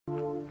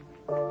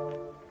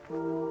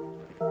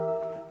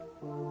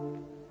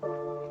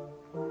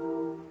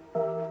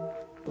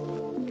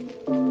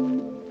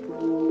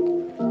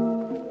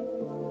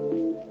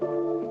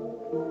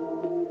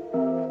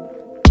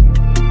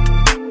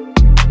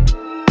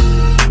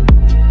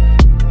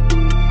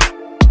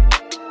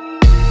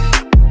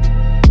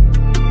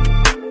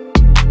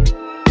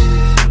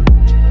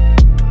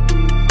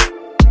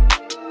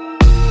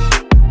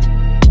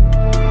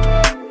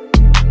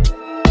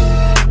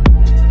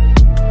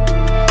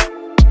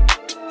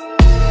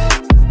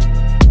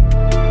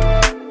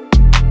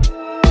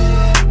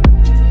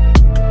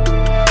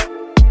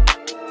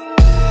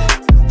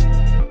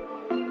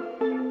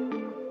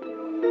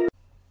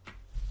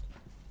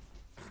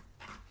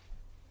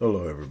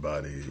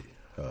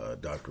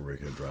Dr.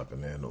 Rick here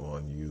dropping in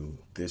on you.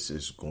 This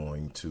is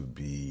going to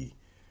be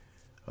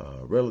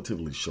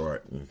relatively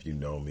short. And if you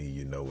know me,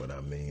 you know what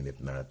I mean.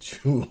 If not,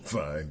 you'll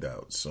find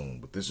out soon.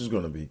 But this is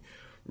going to be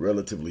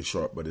relatively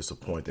short, but it's a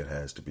point that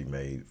has to be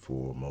made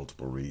for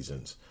multiple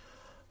reasons.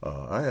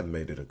 I have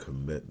made it a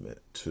commitment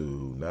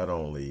to not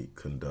only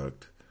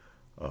conduct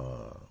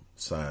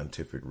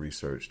scientific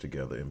research to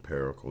gather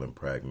empirical and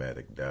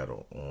pragmatic data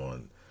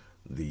on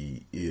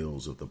the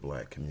ills of the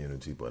black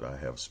community, but I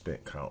have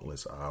spent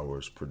countless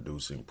hours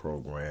producing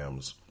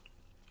programs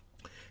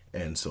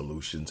and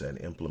solutions and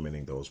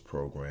implementing those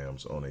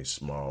programs on a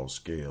small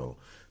scale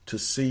to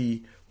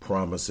see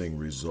promising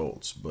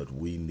results. But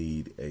we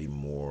need a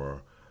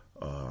more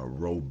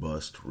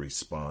robust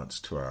response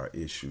to our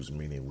issues,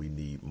 meaning we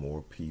need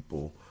more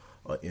people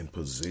in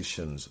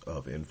positions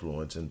of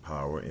influence and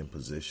power, in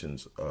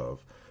positions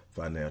of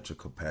financial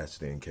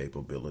capacity and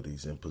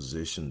capabilities, in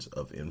positions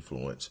of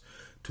influence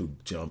to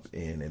jump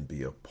in and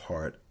be a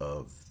part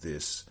of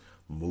this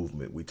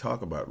movement. We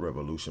talk about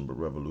revolution, but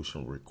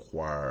revolution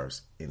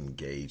requires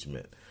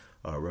engagement.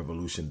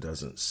 Revolution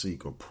doesn't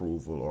seek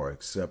approval or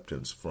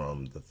acceptance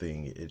from the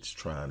thing it's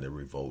trying to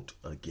revolt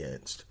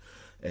against.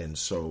 And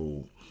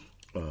so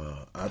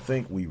I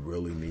think we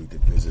really need to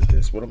visit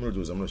this. What I'm going to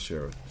do is I'm going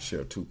to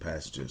share two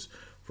passages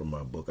from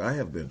my book. I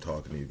have been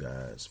talking to you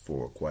guys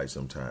for quite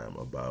some time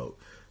about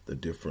the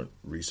different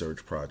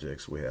research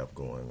projects we have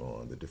going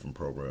on, the different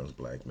programs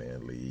Black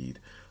Man Lead,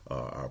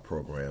 our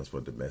programs for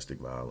domestic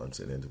violence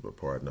and intimate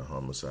partner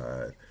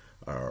homicide,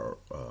 our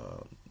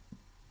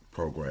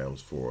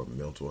programs for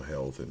mental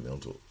health and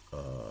mental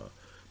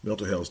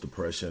health,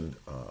 depression,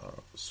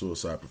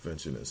 suicide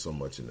prevention, and so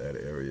much in that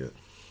area.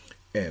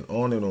 And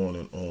on and on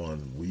and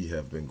on, we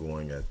have been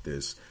going at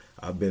this.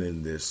 I've been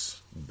in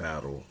this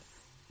battle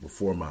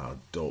before my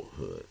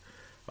adulthood.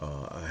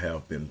 I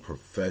have been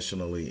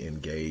professionally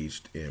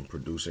engaged in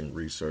producing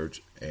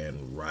research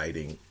and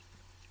writing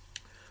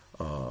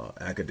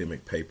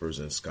academic papers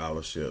and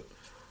scholarship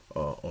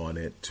on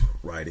it,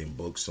 writing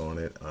books on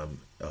it. I'm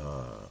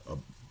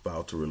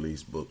about to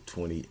release book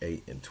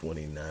 28 and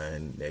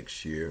 29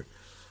 next year,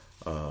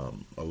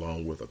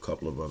 along with a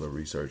couple of other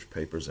research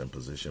papers and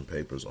position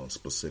papers on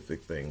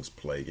specific things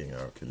plaguing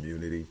our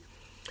community.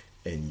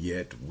 And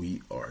yet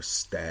we are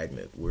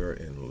stagnant. We're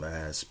in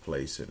last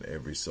place in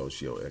every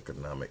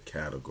socioeconomic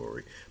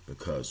category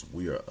because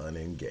we are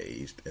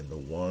unengaged. And the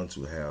ones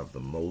who have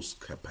the most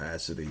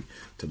capacity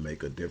to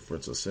make a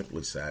difference are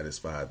simply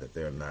satisfied that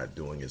they're not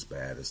doing as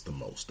bad as the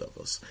most of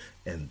us.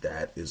 And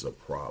that is a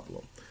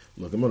problem.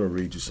 Look, I'm going to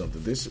read you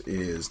something. This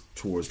is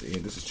towards the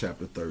end. This is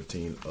chapter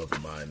 13 of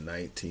my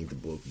 19th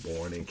book,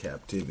 Born in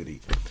Captivity: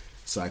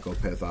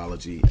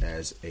 Psychopathology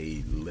as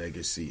a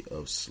Legacy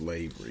of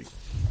Slavery.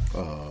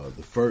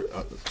 The first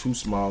two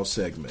small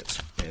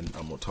segments, and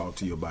I'm going to talk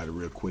to you about it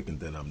real quick and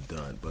then I'm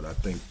done. But I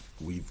think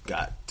we've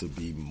got to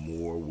be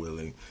more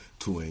willing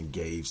to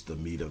engage the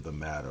meat of the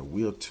matter.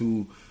 We are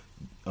too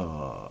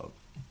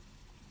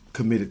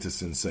committed to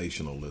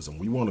sensationalism.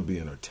 We want to be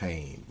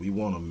entertained. We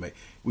want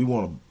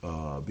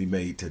to be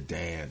made to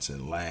dance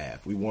and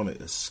laugh. We want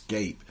to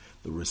escape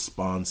the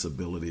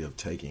responsibility of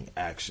taking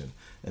action,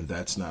 and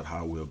that's not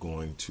how we're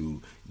going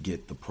to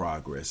get the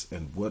progress.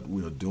 And what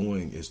we're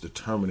doing is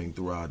determining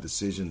through our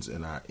decisions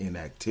and our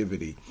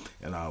inactivity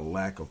and our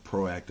lack of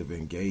proactive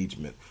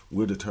engagement,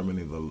 we're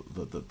determining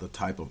the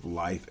type of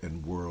life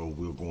and world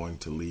we're going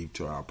to leave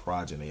to our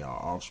progeny, our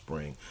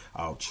offspring.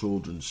 Our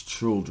children's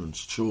children's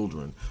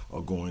children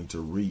are going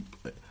to reap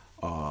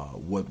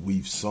what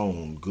we've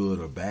sown, good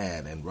or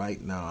bad. And right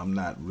now, I'm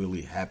not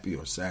really happy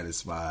or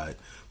satisfied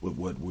with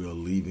what we're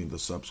leaving the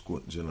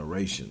subsequent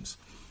generations.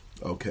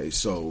 Okay,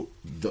 so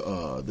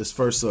this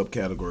first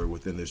subcategory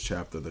within this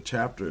chapter, the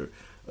chapter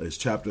is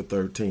chapter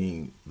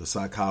 13, the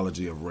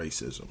psychology of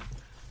racism.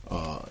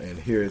 And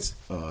here it's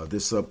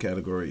this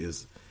subcategory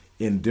is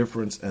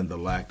indifference and the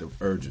lack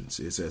of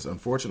urgency. It says,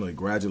 unfortunately,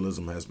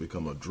 gradualism has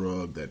become a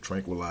drug that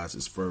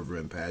tranquilizes fervor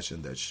and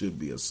passion that should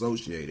be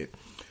associated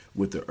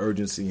with the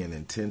urgency and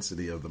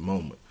intensity of the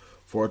moment.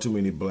 Far too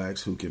many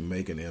blacks who can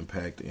make an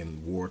impact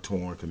in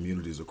war-torn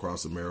communities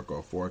across America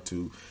are far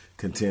too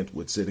content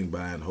with sitting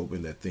by and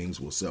hoping that things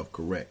will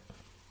self-correct.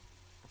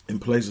 In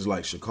places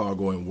like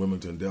Chicago and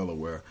Wilmington,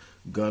 Delaware,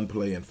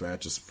 gunplay and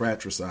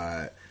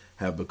fratricide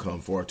have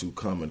become far too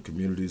common.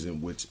 Communities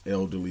in which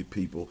elderly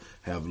people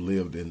have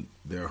lived in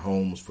their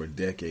homes for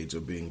decades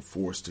are being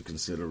forced to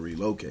consider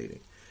relocating.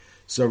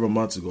 Several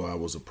months ago, I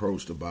was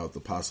approached about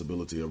the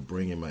possibility of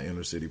bringing my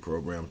inner city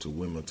program to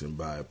Wilmington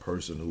by a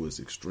person who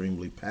is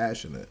extremely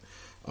passionate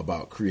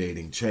about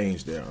creating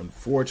change there.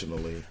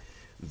 Unfortunately,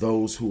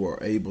 those who are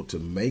able to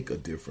make a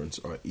difference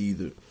are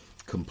either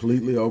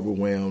completely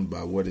overwhelmed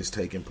by what is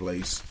taking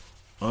place,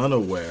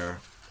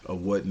 unaware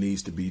of what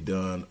needs to be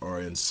done,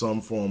 or in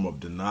some form of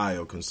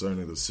denial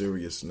concerning the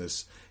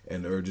seriousness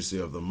and urgency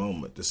of the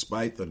moment.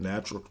 Despite the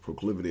natural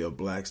proclivity of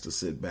blacks to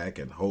sit back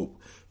and hope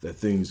that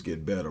things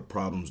get better,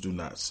 problems do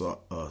not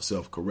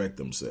self-correct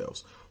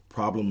themselves.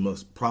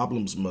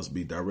 Problems must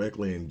be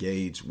directly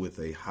engaged with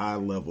a high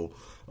level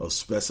of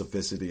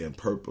specificity and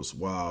purpose.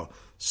 While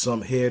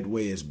some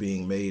headway is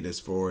being made as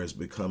far as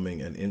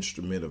becoming an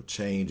instrument of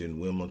change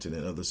in Wilmington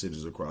and other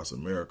cities across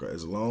America,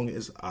 as long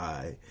as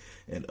I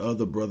and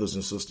other brothers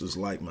and sisters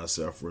like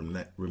myself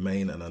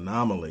remain an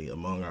anomaly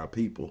among our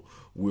people,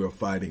 we are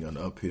fighting an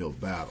uphill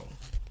battle.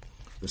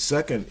 The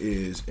second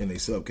is in a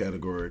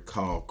subcategory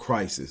called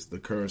Crisis, the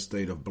current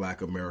state of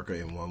Black America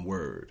in one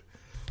word.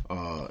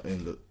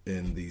 And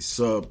the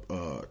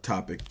sub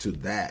topic to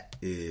that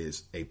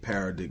is a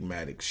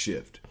paradigmatic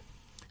shift.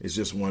 It's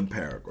just one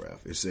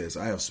paragraph. It says,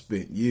 I have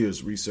spent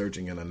years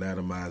researching and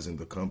anatomizing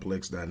the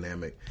complex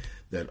dynamic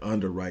that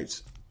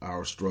underwrites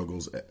our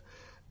struggles.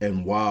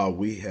 And while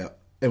we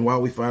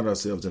find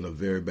ourselves in a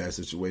very bad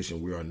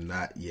situation, we are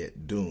not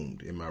yet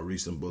doomed. In my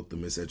recent book, The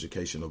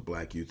Miseducation of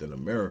Black Youth in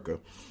America,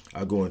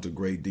 I go into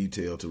great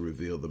detail to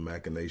reveal the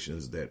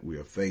machinations that we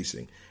are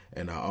facing.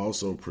 And I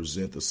also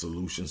present the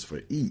solutions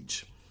for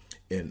each.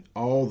 In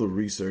all the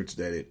research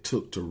that it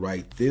took to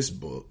write this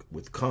book,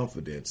 with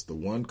confidence, the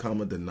one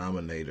common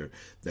denominator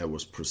that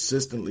was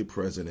persistently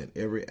present in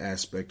every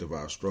aspect of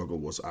our struggle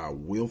was our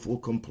willful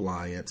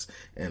compliance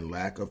and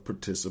lack of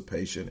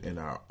participation in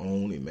our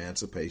own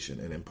emancipation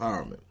and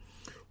empowerment.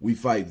 We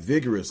fight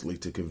vigorously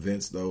to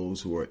convince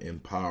those who are in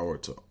power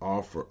to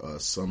offer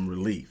us some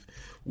relief.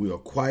 We are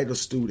quite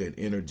astute and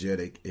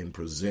energetic in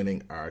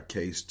presenting our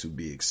case to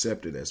be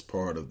accepted as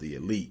part of the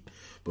elite,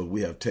 but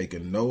we have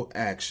taken no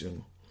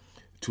action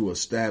to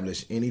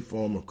establish any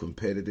form of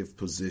competitive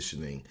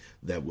positioning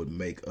that would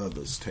make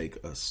others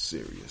take us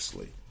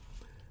seriously.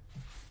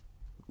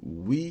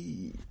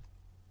 We,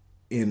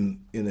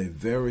 in a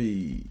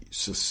very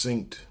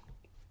succinct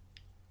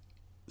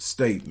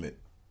statement,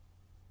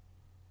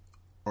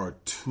 are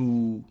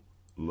too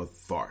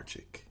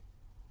lethargic.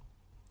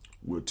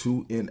 We're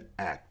too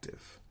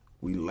inactive.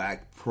 We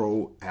lack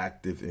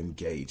proactive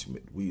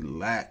engagement. We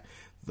lack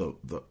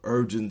the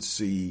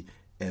urgency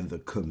and the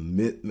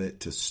commitment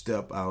to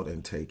step out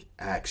and take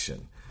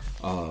action.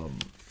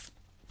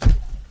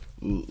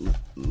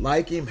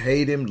 Like him,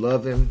 hate him,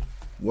 love him,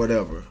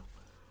 whatever.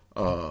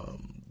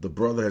 The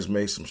brother has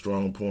made some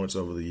strong points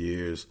over the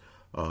years.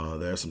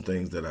 There are some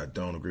things that I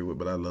don't agree with,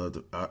 but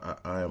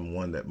I am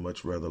one that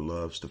much rather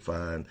loves to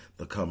find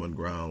the common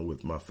ground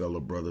with my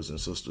fellow brothers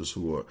and sisters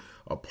who are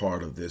a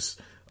part of this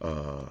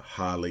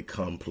highly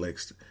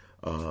complex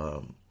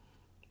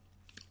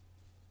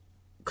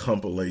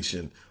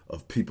compilation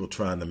of people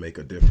trying to make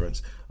a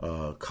difference.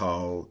 At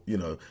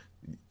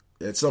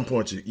some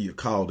point you're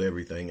called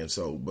everything, and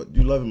so, but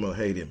you love him or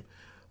hate him.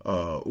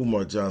 Dr.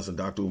 Umar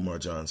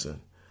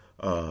Johnson,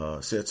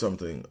 said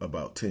something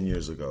about 10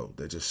 years ago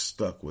that just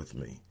stuck with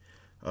me.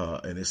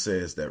 And it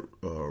says that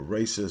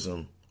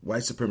racism,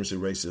 white supremacy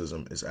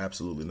racism, is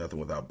absolutely nothing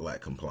without black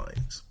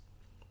compliance.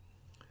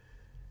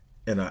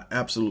 And I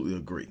absolutely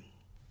agree.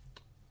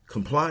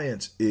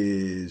 Compliance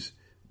is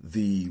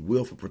the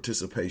willful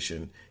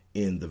participation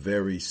in the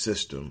very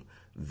system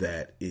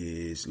that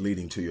is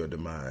leading to your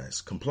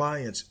demise.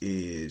 Compliance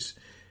is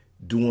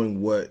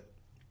doing what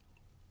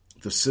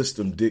the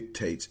system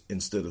dictates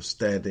instead of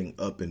standing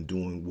up and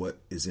doing what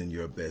is in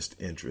your best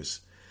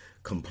interest.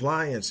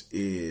 Compliance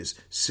is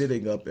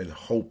sitting up and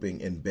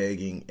hoping and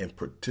begging and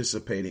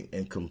participating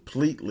and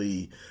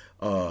completely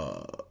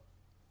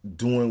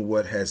doing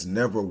what has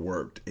never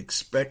worked,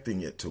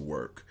 expecting it to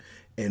work,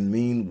 and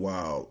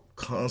meanwhile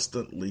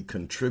constantly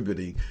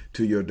contributing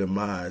to your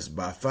demise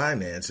by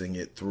financing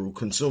it through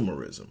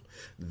consumerism.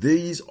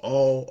 These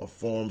all are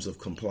forms of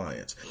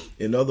compliance.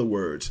 In other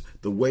words,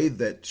 the way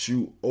that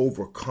you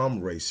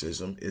overcome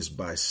racism is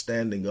by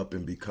standing up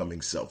and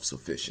becoming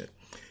self-sufficient.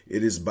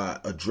 It is by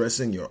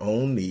addressing your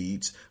own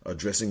needs,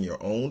 addressing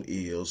your own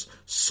ills,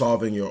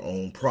 solving your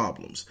own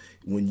problems.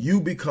 When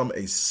you become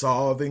a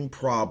solving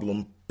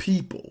problem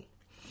people,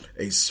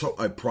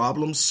 a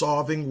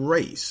problem-solving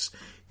race,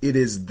 it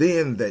is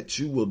then that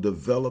you will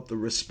develop the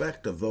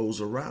respect of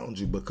those around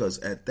you, because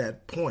at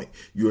that point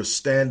you're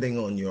standing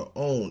on your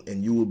own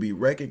and you will be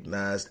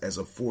recognized as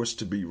a force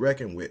to be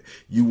reckoned with.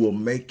 You will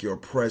make your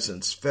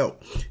presence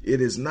felt.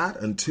 It is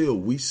not until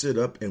we sit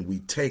up and we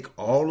take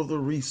all of the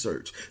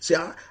research. See,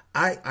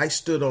 I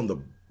stood on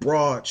the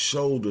broad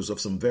shoulders of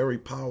some very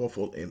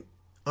powerful and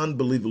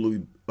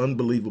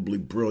unbelievably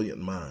brilliant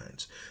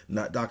minds.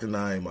 Not Dr.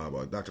 Naeem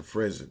Abba, Dr.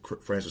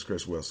 Francis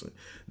Chris Wilson,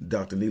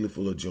 Dr. Neely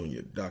Fuller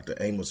Jr., Dr.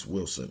 Amos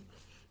Wilson,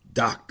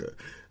 and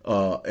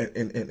on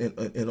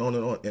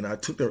and on. And I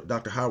took their,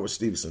 Dr. Howard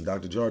Stevenson,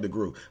 Dr. Jar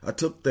DeGrew. I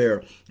took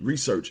their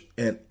research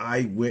and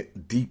I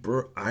went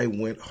deeper. I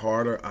went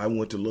harder. I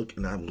went to look,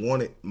 and I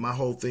wanted my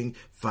whole thing,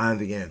 find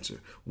the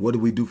answer. What do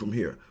we do from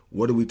here?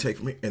 What do we take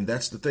from here? And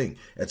that's the thing.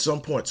 At some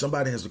point,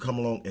 somebody has to come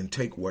along and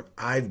take what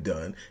I've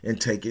done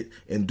and take it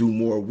and do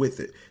more with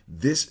it.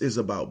 This is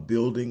about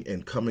building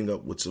and coming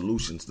up with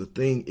solutions. The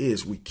thing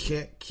is, we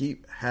can't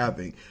keep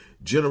having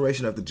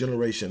generation after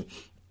generation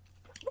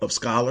of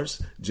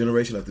scholars,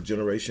 generation after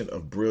generation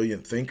of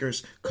brilliant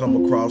thinkers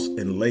come across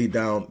and lay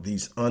down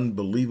these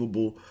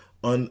unbelievable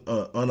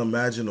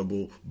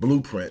unimaginable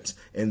blueprints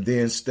and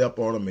then step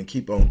on them and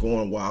keep on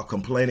going while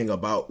complaining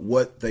about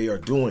what they are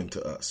doing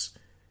to us.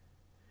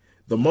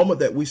 The moment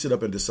that we sit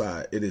up and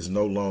decide it is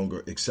no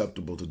longer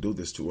acceptable to do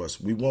this to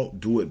us, we won't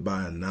do it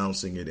by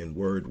announcing it in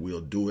word.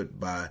 We'll do it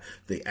by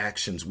the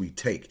actions we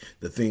take,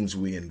 the things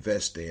we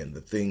invest in,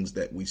 the things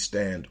that we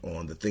stand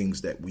on, the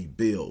things that we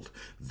build.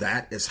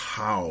 That is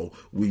how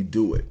we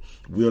do it.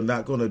 We're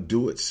not going to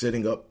do it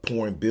sitting up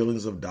pouring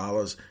billions of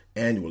dollars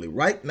annually.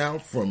 Right now,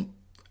 from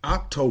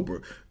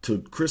October to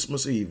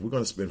Christmas Eve, we're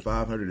going to spend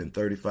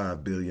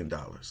 $535 billion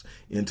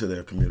into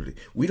their community.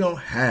 We don't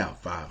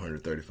have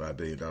 $535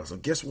 billion. So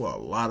guess what?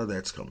 A lot of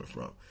that's coming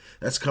from?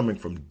 That's coming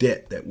from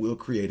debt that we're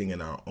creating in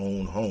our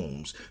own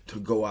homes to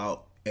go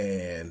out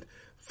and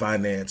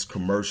finance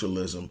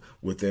commercialism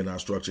within our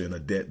structure in a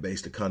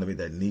debt-based economy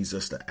that needs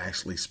us to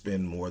actually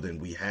spend more than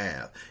we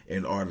have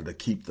in order to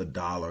keep the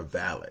dollar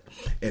valid.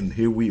 And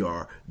here we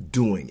are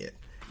doing it.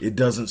 It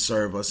doesn't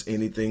serve us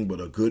anything but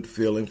a good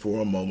feeling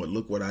for a moment.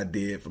 Look what I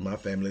did for my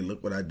family.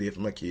 Look what I did for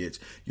my kids.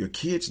 Your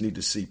kids need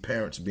to see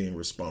parents being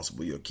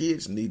responsible. Your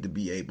kids need to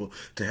be able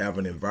to have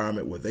an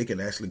environment where they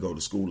can actually go to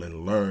school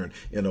and learn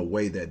in a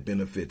way that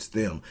benefits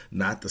them,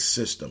 not the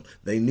system.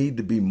 They need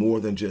to be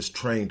more than just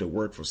trained to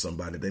work for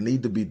somebody. They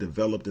need to be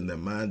developed in their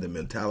mind, their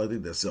mentality,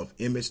 their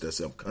self-image, their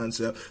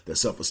self-concept, their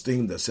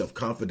self-esteem, their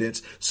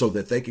self-confidence, so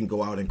that they can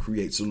go out and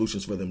create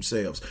solutions for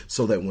themselves.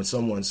 So that when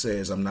someone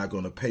says, I'm not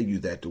going to pay you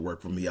that to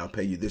work for me, I'll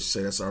pay you this,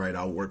 say that's all right,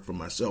 I'll work for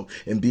myself,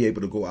 and be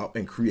able to go out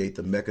and create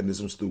the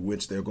mechanisms through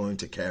which they're going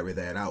to carry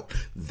that out.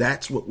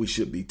 That's what we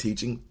should be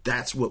teaching.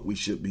 That's what we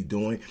should be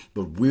doing.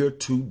 But we're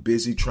too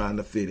busy trying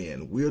to fit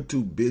in. We're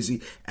too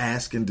busy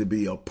asking to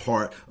be a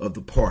part of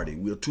the party.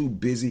 We're too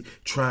busy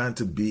trying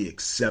to be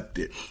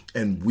accepted.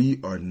 And we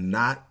are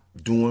not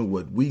doing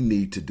what we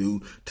need to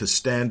do to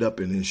stand up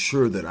and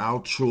ensure that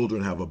our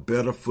children have a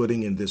better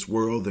footing in this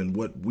world than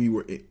what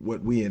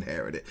we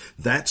inherited.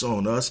 That's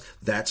on us.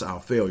 That's our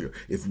failure.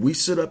 If we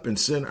sit up and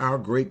send our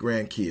great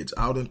grandkids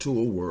out into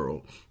a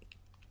world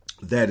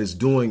that is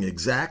doing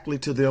exactly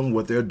to them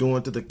what they're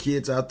doing to the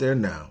kids out there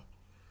now,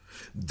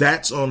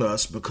 that's on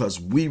us because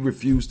we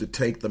refuse to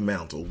take the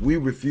mantle. We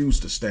refuse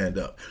to stand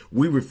up.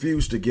 We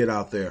refuse to get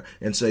out there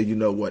and say, you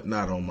know what,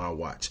 not on my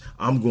watch.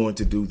 I'm going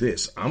to do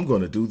this. I'm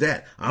going to do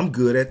that. I'm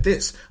good at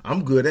this.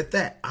 I'm good at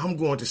that. I'm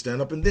going to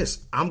stand up in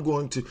this.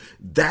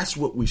 That's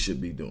what we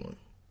should be doing.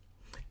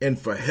 And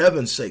for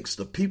heaven's sakes,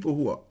 the people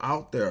who are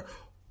out there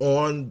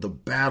on the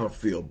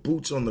battlefield,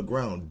 boots on the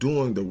ground,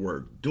 doing the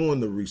work, doing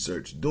the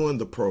research, doing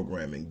the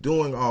programming,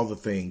 doing all the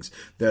things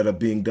that are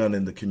being done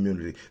in the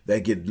community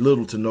that get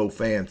little to no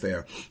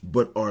fanfare,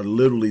 but are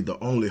literally the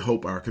only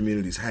hope our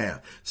communities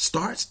have.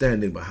 Start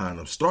standing behind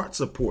them. Start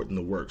supporting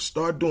the work.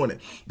 Start doing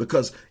it,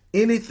 because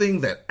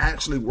anything that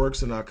actually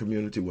works in our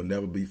community will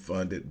never be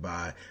funded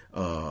by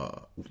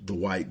the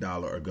white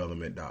dollar or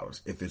government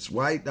dollars. If it's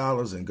white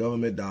dollars and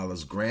government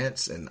dollars,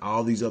 grants and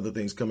all these other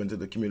things come into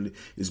the community,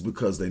 is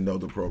because they know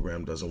the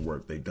program doesn't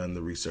work. They've done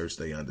the research.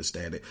 They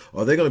understand it.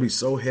 Or they're going to be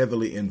so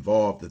heavily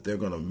involved that they're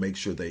going to make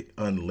sure they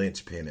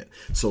unlinchpin it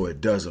so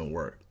it doesn't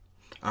work.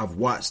 I've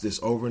watched this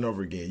over and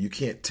over again. You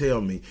can't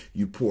tell me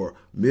you pour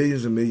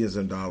millions and millions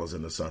of dollars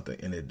into something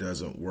and it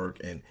doesn't work,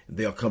 and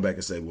they'll come back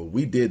and say, well,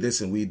 we did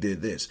this and we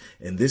did this,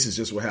 and this is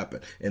just what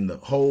happened. And the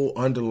whole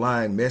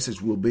underlying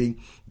message will be,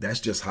 that's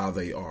just how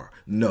they are.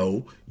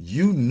 No,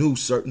 you knew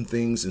certain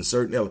things and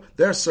certain elements.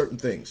 There are certain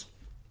things.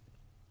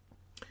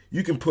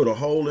 You can put a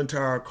whole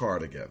entire car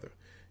together.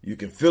 You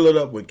can fill it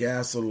up with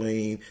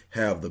gasoline,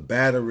 have the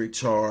battery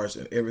charged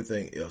and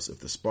everything else.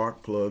 If the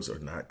spark plugs are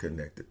not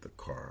connected, the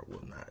car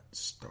will not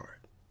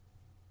start.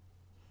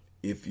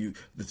 If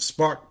the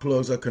spark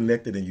plugs are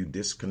connected and you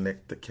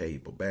disconnect the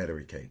cable,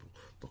 battery cable,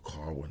 the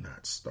car will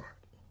not start.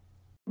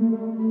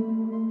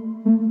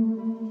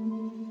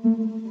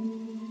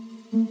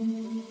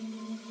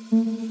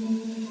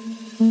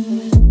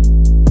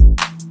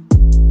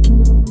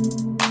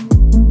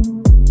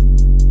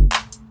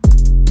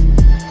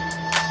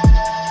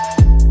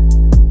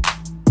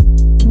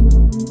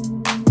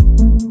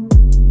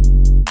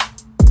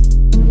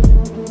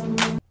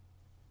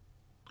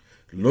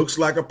 Looks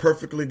like a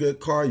perfectly good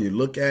car. You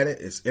look at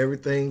it,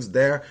 everything's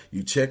there.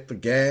 You check the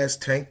gas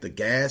tank, the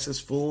gas is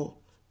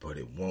full, but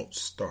it won't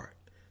start.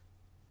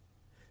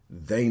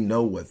 They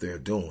know what they're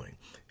doing.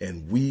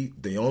 And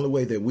the only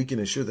way that we can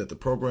ensure that the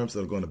programs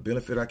that are going to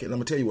benefit our kids, I'm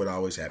going to tell you what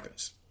always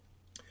happens.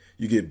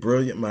 You get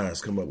brilliant minds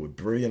come up with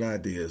brilliant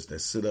ideas that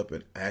sit up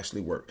and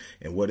actually work.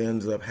 And what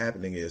ends up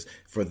happening is,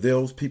 for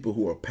those people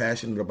who are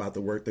passionate about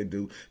the work they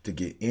do, to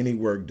get any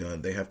work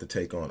done, they have to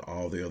take on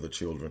all the other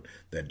children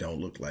that don't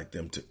look like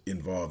them to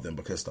involve them,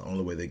 because it's the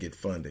only way they get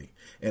funding.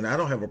 And I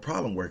don't have a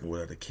problem working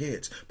with other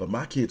kids, but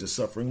my kids are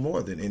suffering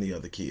more than any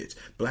other kids.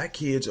 Black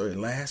kids are in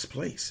last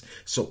place.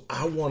 So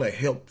I want to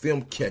help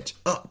them catch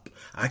up.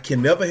 I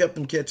can never help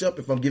them catch up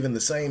if I'm giving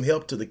the same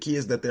help to the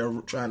kids that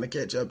they're trying to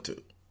catch up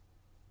to.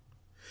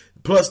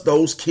 Plus,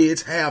 those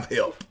kids have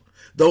help.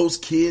 Those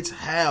kids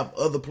have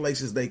other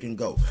places they can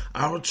go.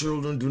 Our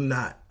children do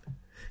not.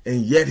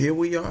 And yet here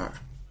we are.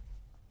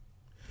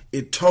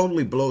 It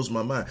totally blows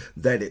my mind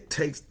that it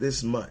takes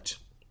this much.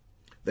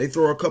 They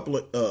throw a couple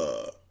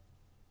of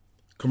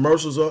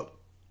commercials up.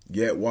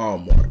 You at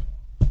Walmart,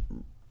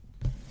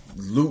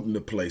 looting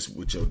the place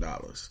with your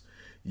dollars.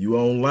 You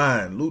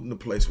online, looting the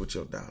place with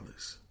your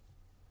dollars.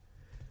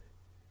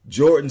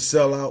 Jordan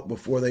sell out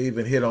before they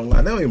even hit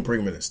online. They don't even bring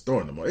them in the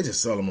store anymore. They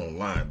just sell them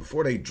online.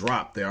 Before they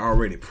drop, they're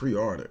already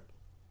pre-ordered.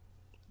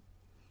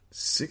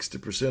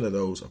 60% of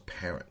those are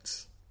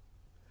parents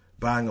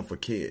buying them for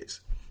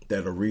kids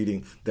that are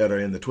reading, that are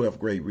in the 12th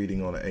grade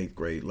reading on the 8th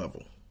grade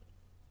level.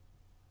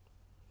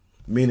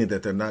 Meaning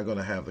that they're not going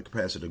to have the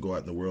capacity to go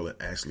out in the world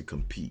and actually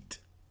compete.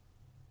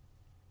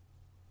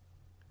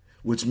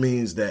 Which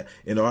means that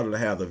in order to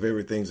have the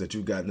very things that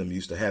you've gotten them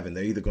used to having,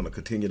 they're either going to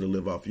continue to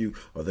live off you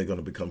or they're going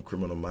to become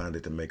criminal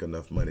minded to make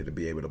enough money to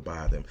be able to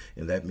buy them.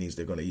 And that means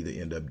they're going to either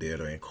end up dead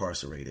or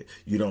incarcerated.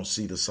 You don't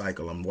see the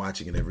cycle. I'm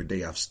watching it every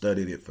day. I've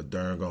studied it for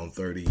darn gone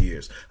 30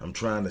 years. I'm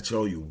trying to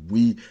tell you,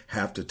 we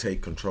have to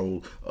take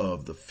control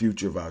of the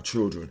future of our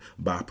children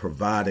by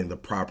providing the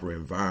proper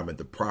environment,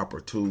 the proper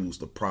tools,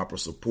 the proper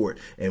support.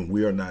 And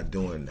we're not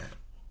doing that.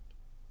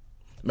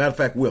 Matter of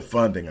fact, we're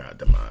funding our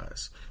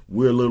demise.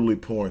 We're literally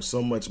pouring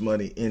so much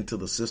money into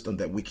the system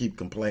that we keep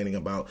complaining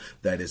about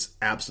that is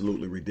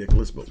absolutely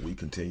ridiculous, but we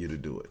continue to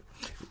do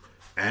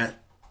it.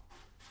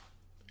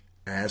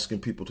 Asking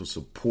people to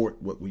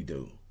support what we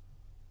do.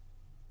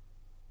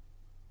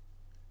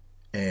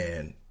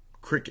 And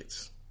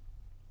crickets.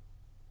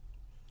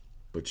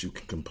 But you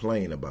can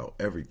complain about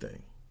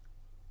everything.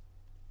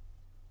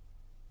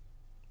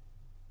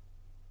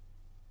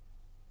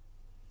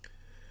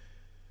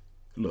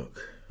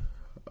 Look.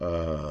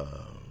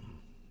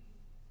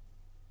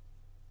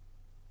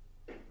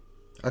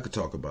 I could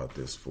talk about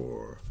this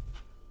for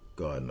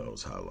God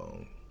knows how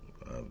long.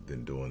 I've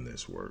been doing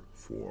this work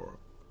for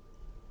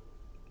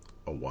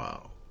a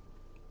while.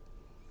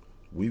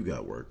 We've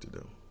got work to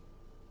do.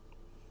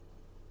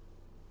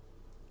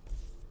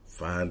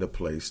 Find a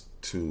place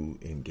to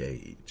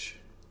engage.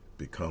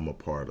 Become a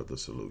part of the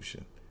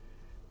solution.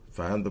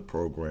 Find the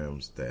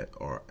programs that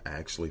are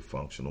actually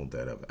functional,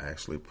 that have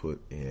actually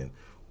put in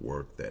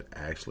work, that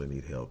actually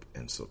need help,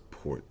 and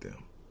support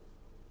them.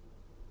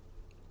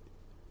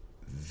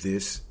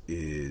 This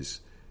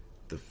is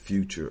the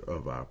future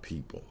of our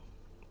people.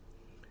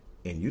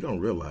 And you don't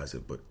realize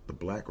it, but the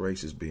black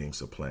race is being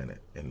supplanted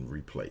and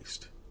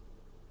replaced.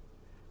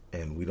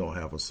 And we don't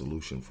have a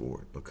solution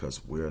for it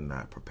because we're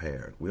not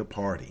prepared. We're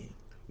partying.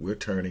 We're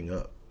turning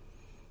up.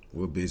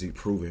 We're busy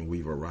proving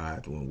we've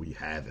arrived when we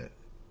haven't.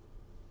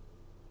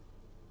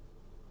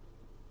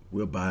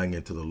 We're buying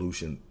into the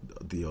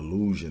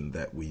illusion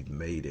that we've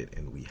made it,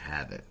 and we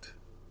haven't.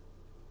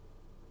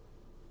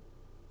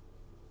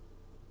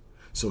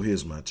 So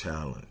here's my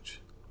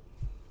challenge.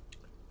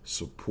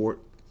 Support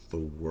the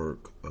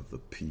work of the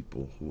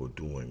people who are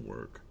doing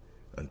work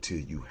until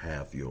you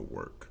have your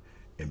work.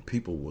 And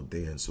people will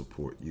then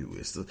support you.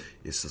 It's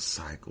a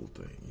cycle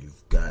thing.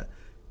 You've got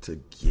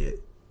to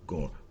get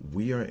going.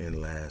 We are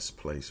in last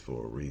place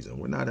for a reason.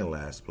 We're not in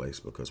last place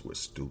because we're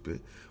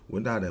stupid. We're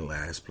not in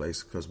last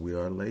place because we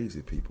are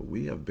lazy people.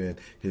 We have been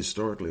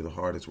historically the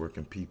hardest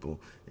working people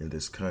in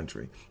this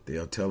country.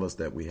 They'll tell us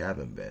that we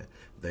haven't been.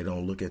 They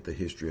don't look at the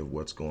history of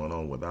what's going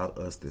on. Without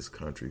us, this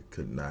country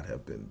could not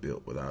have been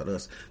built. Without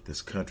us,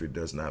 this country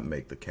does not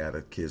make the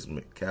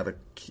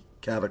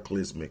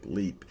cataclysmic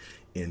leap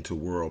into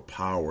world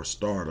power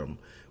stardom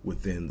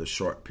within the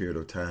short period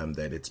of time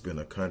that it's been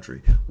a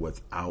country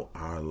without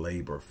our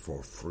labor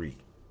for free.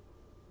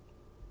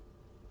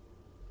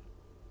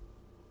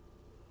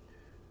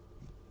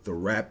 The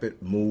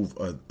rapid move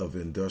of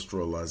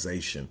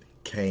industrialization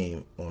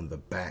came on the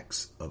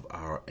backs of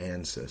our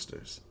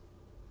ancestors,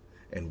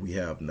 and we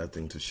have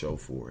nothing to show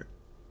for it.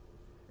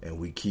 And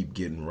we keep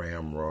getting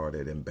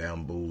ramrodded and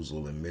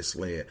bamboozled and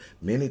misled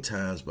many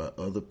times by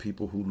other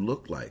people who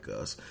look like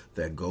us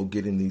that go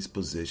get in these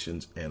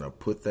positions and are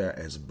put there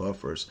as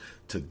buffers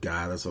to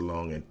guide us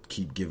along and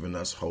keep giving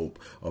us hope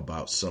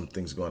about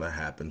something's going to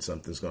happen.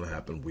 Something's going to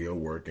happen. We are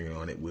working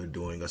on it. We're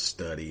doing a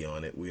study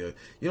on it. You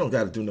don't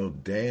got to do no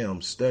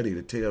damn study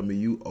to tell me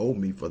you owe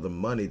me for the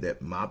money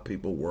that my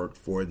people worked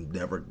for and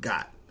never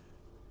got.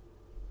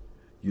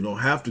 You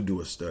don't have to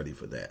do a study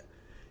for that.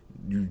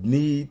 You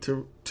need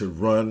to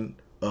run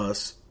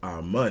us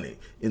our money.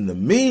 In the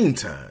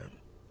meantime,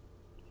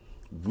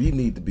 we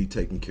need to be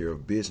taking care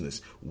of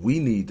business. We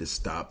need to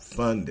stop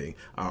funding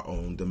our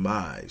own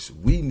demise.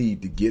 We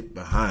need to get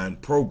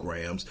behind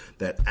programs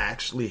that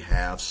actually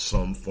have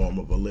some form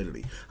of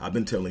validity. I've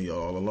been telling you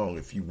all along,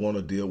 if you want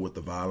to deal with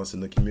the violence in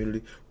the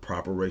community,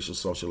 proper racial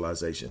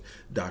socialization.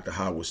 Dr.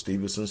 Howard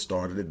Stevenson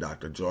started it.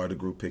 Dr. Joy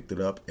DeGroot picked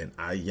it up, and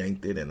I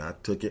yanked it, and I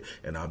took it,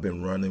 and I've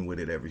been running with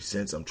it ever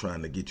since. I'm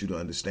trying to get you to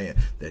understand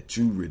that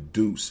you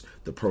reduce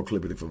the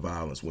proclivity for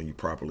violence when you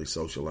properly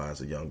socialize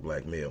a young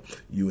black male.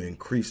 You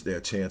increase their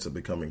chance of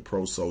becoming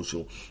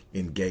pro-social,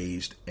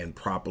 engaged, and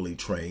properly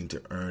trained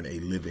to earn a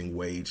living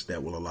wage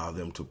that will allow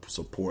them to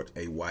support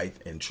a wife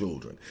and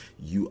children.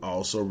 You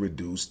also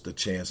reduce the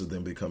chance of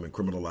them becoming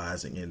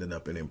criminalized and ending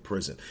up in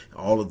prison.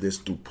 All of this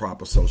through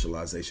proper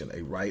socialization,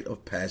 a rite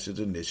of passage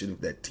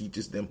initiative that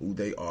teaches them who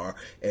they are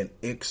and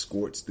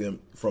escorts them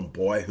from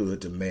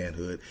boyhood to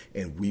manhood,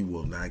 and we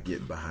will not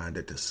get behind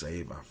it to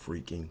save our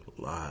freaking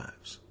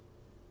lives.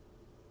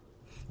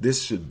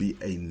 This should be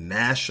a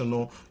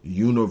national,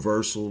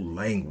 universal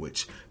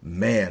language,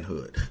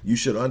 manhood. You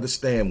should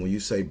understand when you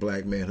say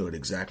black manhood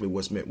exactly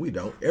what's meant. We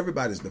don't.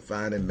 Everybody's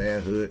defining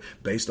manhood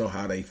based on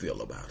how they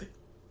feel about it.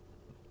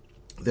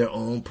 Their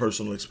own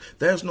personal experience.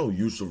 There's no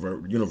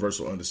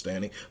universal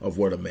understanding of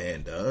what a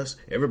man does.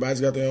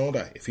 Everybody's got their own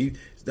idea.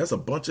 That's a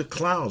bunch of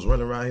clowns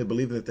running around here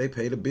believing that they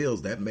pay the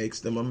bills. That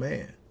makes them a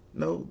man.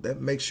 No, that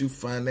makes you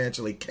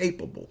financially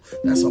capable.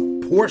 That's a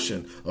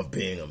portion of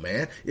being a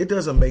man. It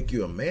doesn't make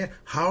you a man.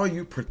 How are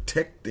you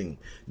protecting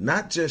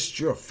not just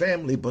your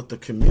family, but the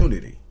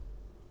community?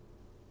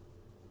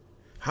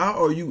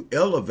 How are you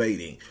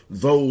elevating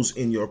those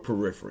in your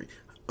periphery?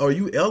 Are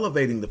you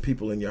elevating the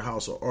people in your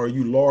house, or are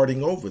you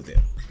lording over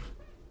them?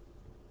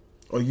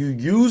 Are you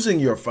using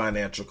your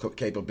financial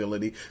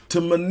capability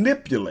to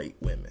manipulate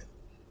women?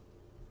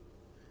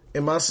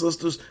 And my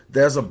sisters,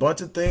 there's a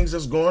bunch of things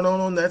that's going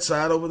on that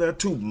side over there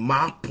too.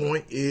 My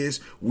point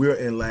is we're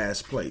in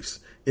last place,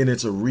 and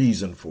it's a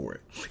reason for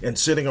it. And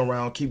sitting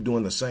around, keep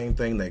doing the same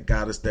thing that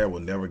got us there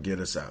will never get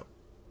us out.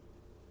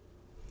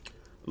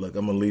 Look,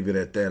 I'm going to leave it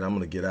at that. I'm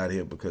going to get out of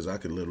here because I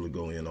could literally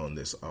go in on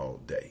this all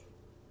day.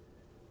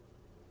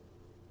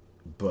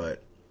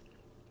 But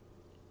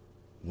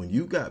when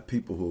you got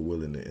people who are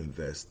willing to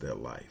invest their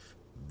life,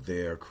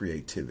 their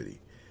creativity,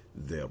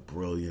 their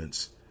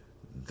brilliance,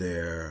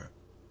 their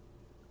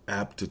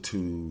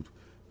aptitude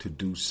to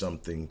do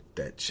something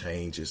that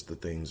changes the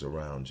things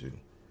around you,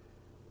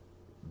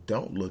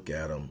 don't look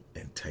at them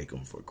and take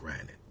them for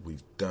granted.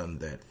 We've done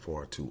that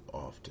far too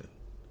often.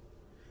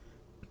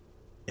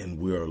 And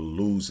we're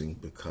losing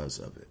because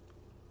of it.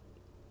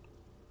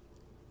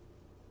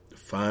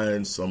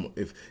 Find some,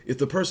 if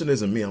the person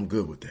isn't me, I'm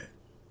good with that.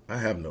 I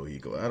have no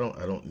ego. I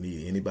don't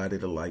need anybody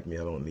to like me.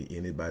 I don't need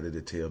anybody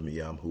to tell me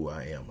I'm who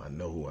I am. I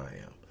know who I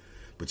am.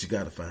 But you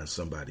got to find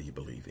somebody you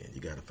believe in. You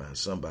got to find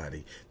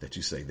somebody that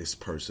you say, this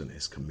person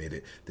is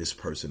committed. This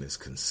person is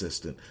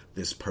consistent.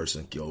 This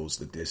person goes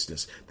the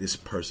distance. This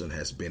person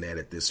has been at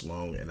it this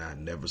long and I've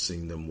never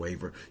seen them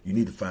waver. You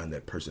need to find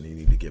that person. You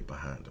need to get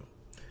behind them.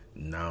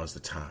 Now's the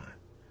time.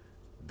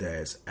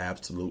 There's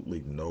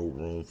absolutely no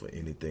room for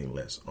anything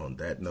less. On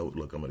that note,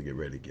 look, I'm going to get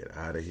ready to get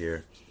out of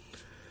here.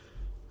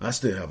 I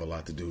still have a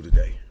lot to do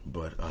today,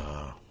 but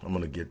I'm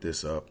going to get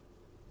this up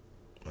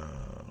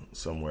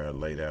somewhere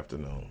late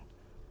afternoon.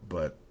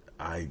 But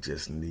I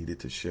just needed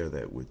to share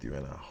that with you,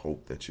 and I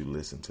hope that you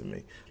listen to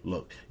me.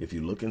 Look, if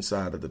you look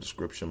inside of the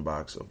description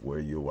box of where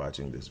you're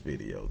watching this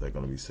video, there are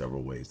going to be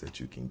several ways that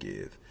you can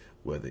give,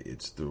 whether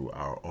it's through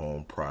our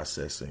own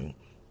processing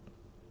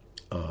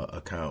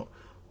account,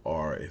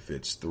 or if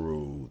it's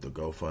through the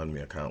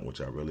GoFundMe account,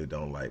 which I really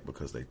don't like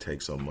because they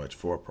take so much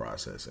for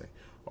processing,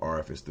 or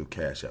if it's through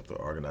Cash App. The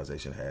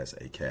organization has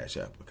a Cash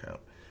App account.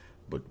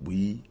 But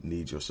we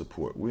need your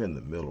support. We're in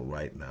the middle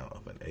right now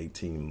of an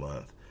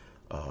 18-month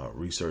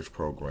research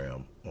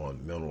program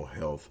on mental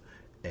health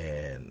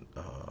and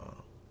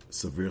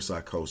severe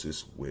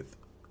psychosis with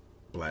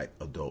black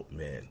adult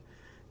men,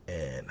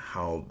 and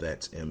how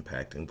that's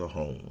impacting the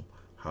home,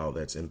 how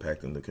that's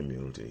impacting the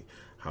community,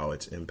 how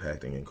it's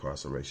impacting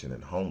incarceration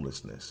and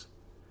homelessness,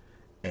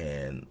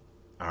 and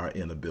our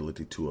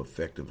inability to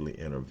effectively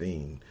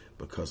intervene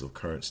because of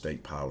current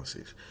state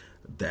policies.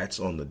 That's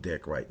on the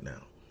deck right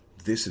now.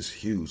 This is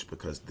huge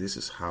because this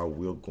is how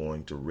we're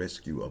going to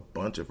rescue a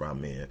bunch of our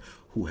men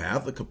who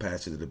have the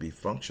capacity to be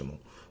functional,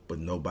 but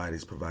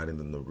nobody's providing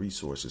them the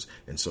resources.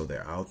 And so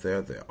they're out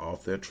there, they're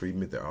off their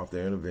treatment, they're off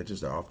their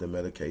interventions, they're off their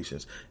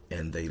medications,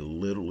 and they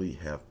literally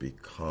have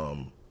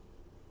become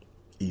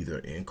either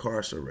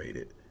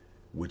incarcerated,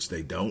 which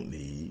they don't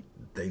need,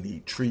 they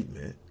need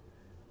treatment,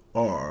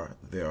 or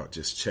they're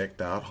just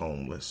checked out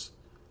homeless,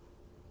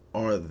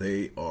 or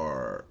they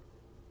are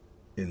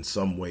in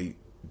some way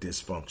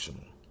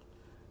dysfunctional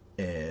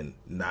and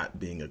not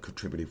being a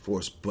contributing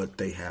force, but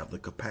they have the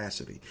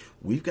capacity.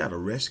 We've got to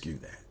rescue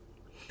that.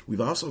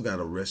 We've also got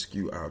to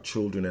rescue our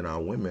children and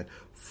our women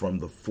from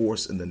the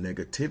force and the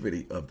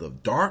negativity of the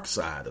dark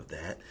side of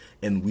that,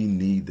 and we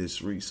need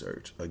this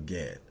research.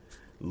 Again,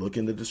 look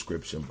in the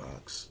description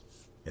box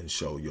and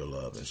show your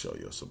love and show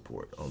your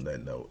support. On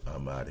that note,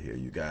 I'm out of here.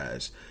 You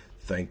guys,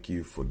 thank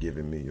you for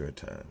giving me your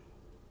time.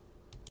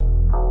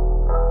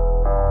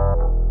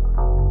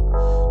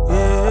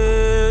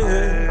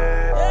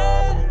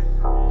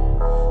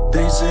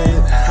 They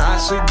said I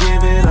should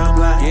give it up,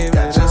 like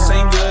that just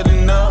ain't good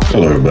enough.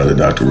 Hello everybody,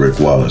 Dr. Rick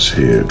Wallace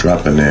here,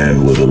 dropping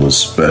in with a little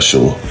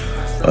special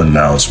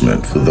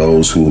announcement for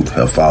those who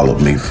have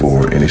followed me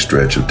for any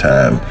stretch of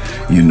time.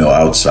 You know,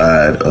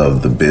 outside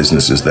of the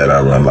businesses that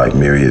I run, like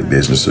Myriad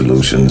Business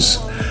Solutions,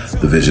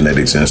 the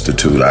Visionetics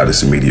Institute,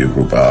 Odyssey Media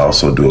Group, I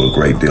also do a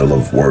great deal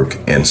of work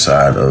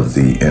inside of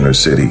the inner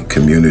city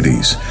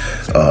communities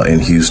in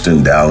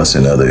Houston, Dallas,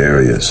 and other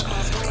areas.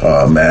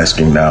 I'm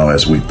asking now,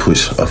 as we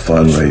push a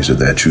fundraiser,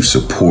 that you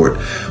support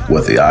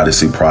what the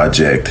Odyssey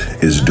Project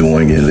is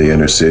doing in the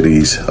inner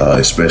cities,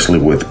 especially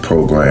with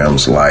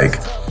programs like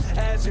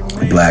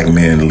Black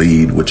Men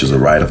Lead, which is a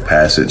rite of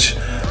passage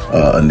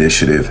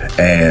initiative,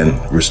 and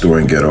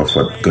Restoring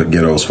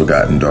Ghetto's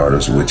Forgotten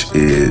Daughters, which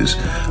is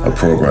a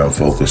program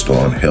focused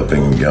on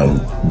helping young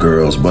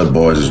girls, but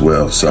boys as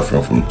well,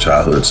 suffering from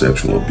childhood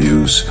sexual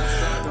abuse,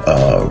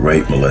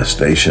 rape,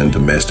 molestation,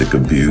 domestic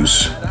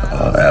abuse,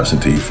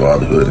 absentee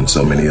fatherhood, and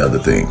so many other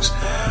things.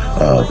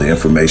 The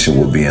information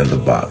will be in the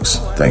box.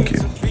 Thank you.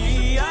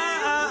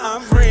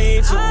 I'm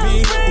free to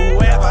be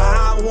whoever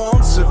I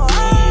want to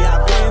be.